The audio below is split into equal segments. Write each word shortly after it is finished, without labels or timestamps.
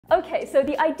Okay, so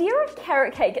the idea of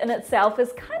carrot cake in itself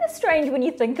is kind of strange when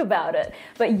you think about it,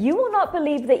 but you will not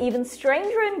believe the even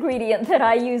stranger ingredient that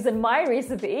I use in my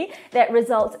recipe that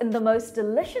results in the most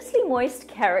deliciously moist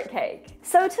carrot cake.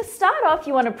 So to start off,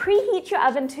 you want to preheat your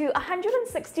oven to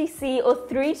 160°C or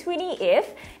 320°F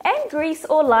and grease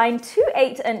or line 2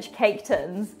 8-inch cake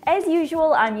tins. As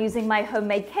usual, I'm using my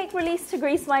homemade cake release to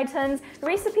grease my tins. The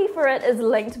recipe for it is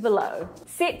linked below.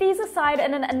 Set these aside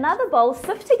and in another bowl,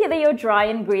 sift together your dry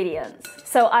ingredients.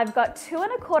 So I've got 2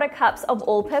 1/4 cups of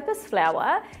all-purpose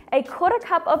flour, 1/4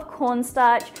 cup of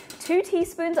cornstarch, 2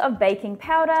 teaspoons of baking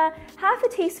powder, half a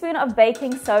teaspoon of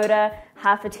baking soda,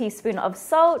 half a teaspoon of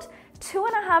salt, 2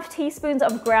 1/2 teaspoons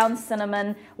of ground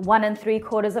cinnamon, 1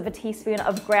 3/4 teaspoon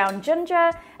of ground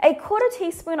ginger, 1/4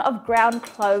 teaspoon of ground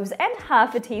cloves, and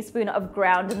half a teaspoon of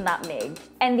ground nutmeg.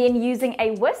 And then using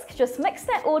a whisk, just mix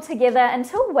that all together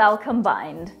until well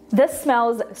combined. This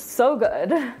smells so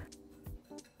good.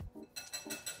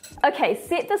 Okay,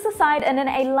 set this aside and in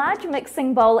a large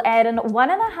mixing bowl, add in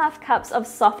 1 1/2 cups of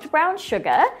soft brown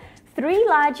sugar, 3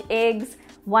 large eggs,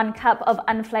 1 cup of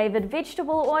unflavored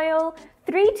vegetable oil,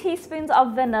 3 teaspoons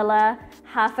of vanilla,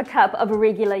 half a cup of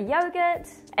regular yogurt,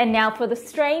 and now for the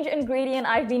strange ingredient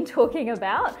I've been talking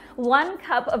about, 1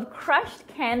 cup of crushed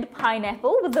canned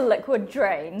pineapple with the liquid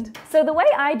drained. So the way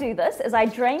I do this is I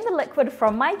drain the liquid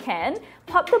from my can,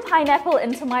 pop the pineapple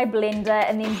into my blender,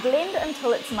 and then blend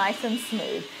until it's nice and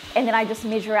smooth. And then I just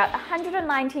measure out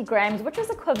 190 grams, which is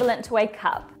equivalent to a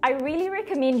cup. I really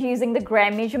recommend using the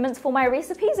gram measurements for my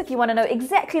recipes if you want to know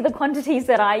exactly the quantities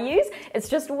that I use. It's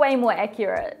just way more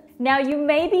accurate. Now you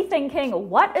may be thinking,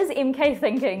 what is MK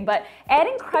thinking? But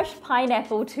adding crushed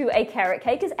pineapple to a carrot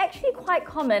cake is actually quite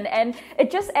common and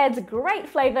it just adds great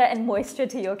flavor and moisture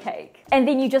to your cake. And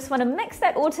then you just want to mix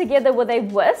that all together with a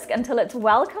whisk until it's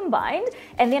well combined.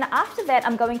 And then after that,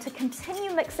 I'm going to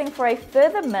continue mixing for a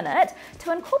further minute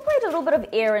to incorporate a little bit of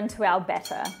air into our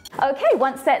batter. Okay,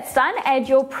 once that's done, add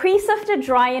your pre-sifted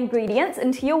dry ingredients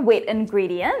into your wet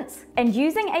ingredients. And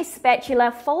using a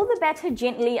spatula, fold the batter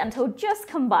gently until just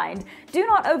combined. Do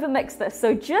not overmix this,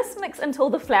 so just mix until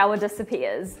the flour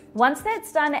disappears. Once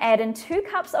that's done, add in 2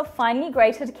 cups of finely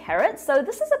grated carrots. So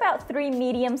this is about 3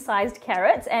 medium-sized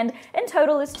carrots and in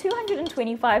total is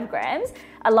 225 grams,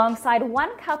 alongside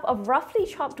 1 cup of roughly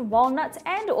chopped walnuts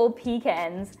and or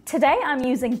pecans. Today I'm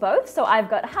using both, so I've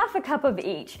got half a cup of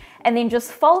each, and then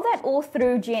just fold that all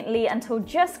through gently until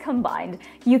just combined.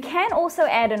 You can also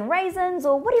add in raisins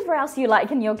or whatever else you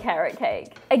like in your carrot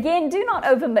cake. Again, do not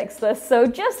overmix this, so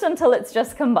just until it's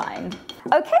just combined.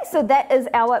 Okay, so that is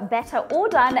our batter all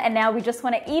done, and now we just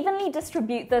want to evenly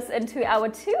distribute this into our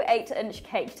 2 8-inch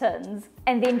cake tins.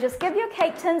 And then just give your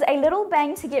cake tins a little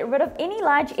bang to get rid of any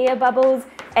large air bubbles.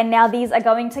 And now these are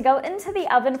going to go into the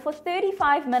oven for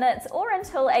 35 minutes or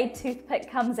until a toothpick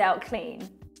comes out clean.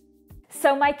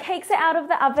 So my cakes are out of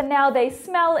the oven now, they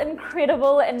smell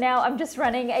incredible, and now I'm just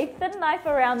running a thin knife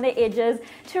around the edges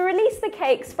to release the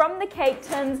cakes from the cake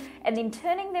tins and then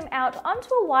turning them out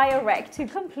onto a wire rack to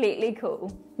completely cool.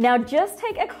 Now just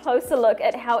take a closer look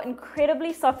at how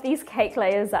incredibly soft these cake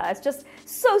layers are. It's just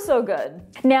so good.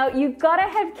 Now you've got to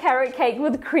have carrot cake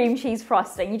with cream cheese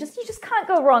frosting. You just can't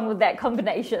go wrong with that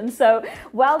combination. So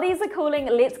while these are cooling,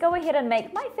 let's go ahead and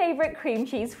make my favorite cream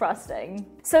cheese frosting.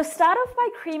 So start off by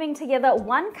creaming together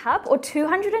 1 cup or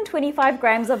 225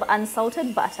 grams of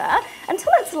unsalted butter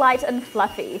until it's light and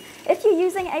fluffy. If you're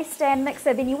using a stand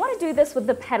mixer, then you want to do this with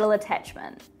the paddle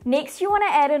attachment. Next, you want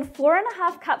to add in 4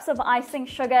 1/2 cups of icing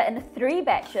sugar in 3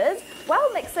 batches while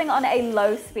mixing on a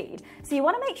low speed. So you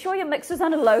want to make sure your mixer's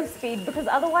on a low speed because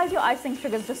otherwise your icing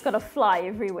sugar's just going to fly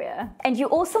everywhere. And you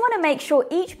also want to make sure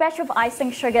each batch of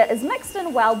icing sugar is mixed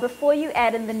in well before you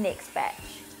add in the next batch.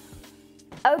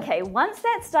 Okay, once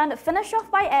that's done, finish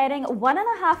off by adding 1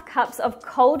 1/2 cups of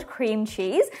cold cream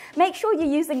cheese. Make sure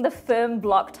you're using the firm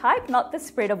block type, not the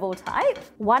spreadable type.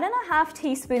 1 1/2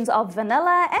 teaspoons of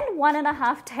vanilla and 1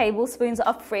 1/2 tablespoons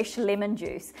of fresh lemon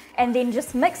juice. And then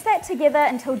just mix that together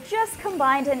until just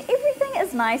combined and everything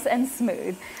is nice and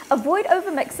smooth. Avoid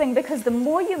overmixing because the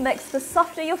more you mix, the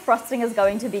softer your frosting is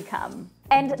going to become.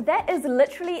 And that is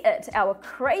literally it. Our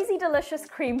crazy delicious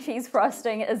cream cheese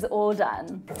frosting is all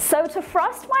done. So to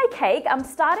frost my cake, I'm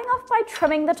starting off by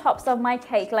trimming the tops of my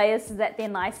cake layers so that they're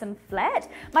nice and flat.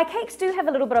 My cakes do have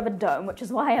a little bit of a dome, which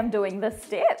is why I'm doing this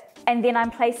step. And then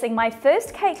I'm placing my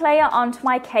first cake layer onto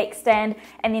my cake stand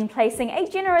and then placing a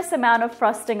generous amount of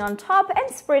frosting on top and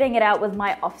spreading it out with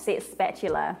my offset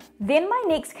spatula. Then my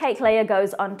next cake layer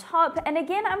goes on top, and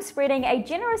again I'm spreading a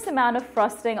generous amount of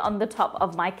frosting on the top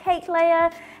of my cake layer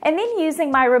and then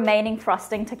using my remaining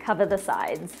frosting to cover the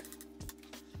sides.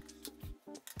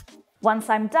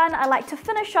 Once I'm done, I like to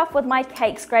finish off with my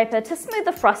cake scraper to smooth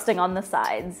the frosting on the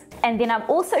sides. And then I'm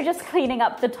also just cleaning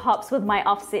up the tops with my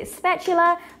offset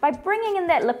spatula by bringing in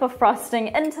that lip of frosting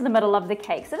into the middle of the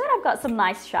cake so that I've got some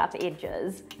nice sharp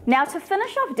edges. Now to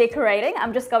finish off decorating,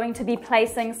 I'm just going to be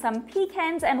placing some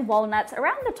pecans and walnuts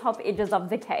around the top edges of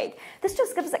the cake. This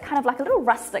just gives it kind of like a little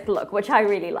rustic look, which I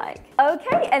really like.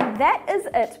 Okay, and that is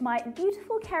it. My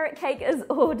beautiful carrot cake is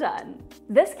all done.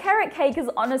 This carrot cake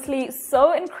is honestly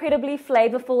so incredibly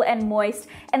flavorful and moist,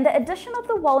 and the addition of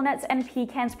the walnuts and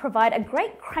pecans provide a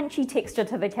great crunchy texture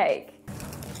to the cake.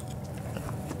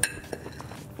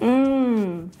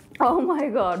 Oh my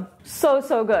god,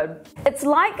 so good. It's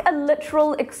like a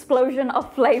literal explosion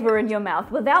of flavor in your mouth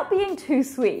without being too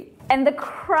sweet. And the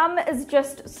crumb is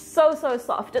just so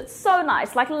soft. It's so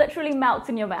nice, like literally melts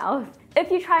in your mouth. If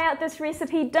you try out this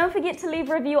recipe, don't forget to leave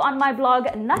a review on my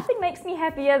blog. Nothing makes me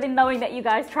happier than knowing that you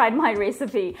guys tried my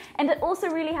recipe, and it also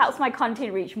really helps my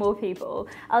content reach more people.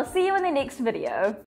 I'll see you in the next video.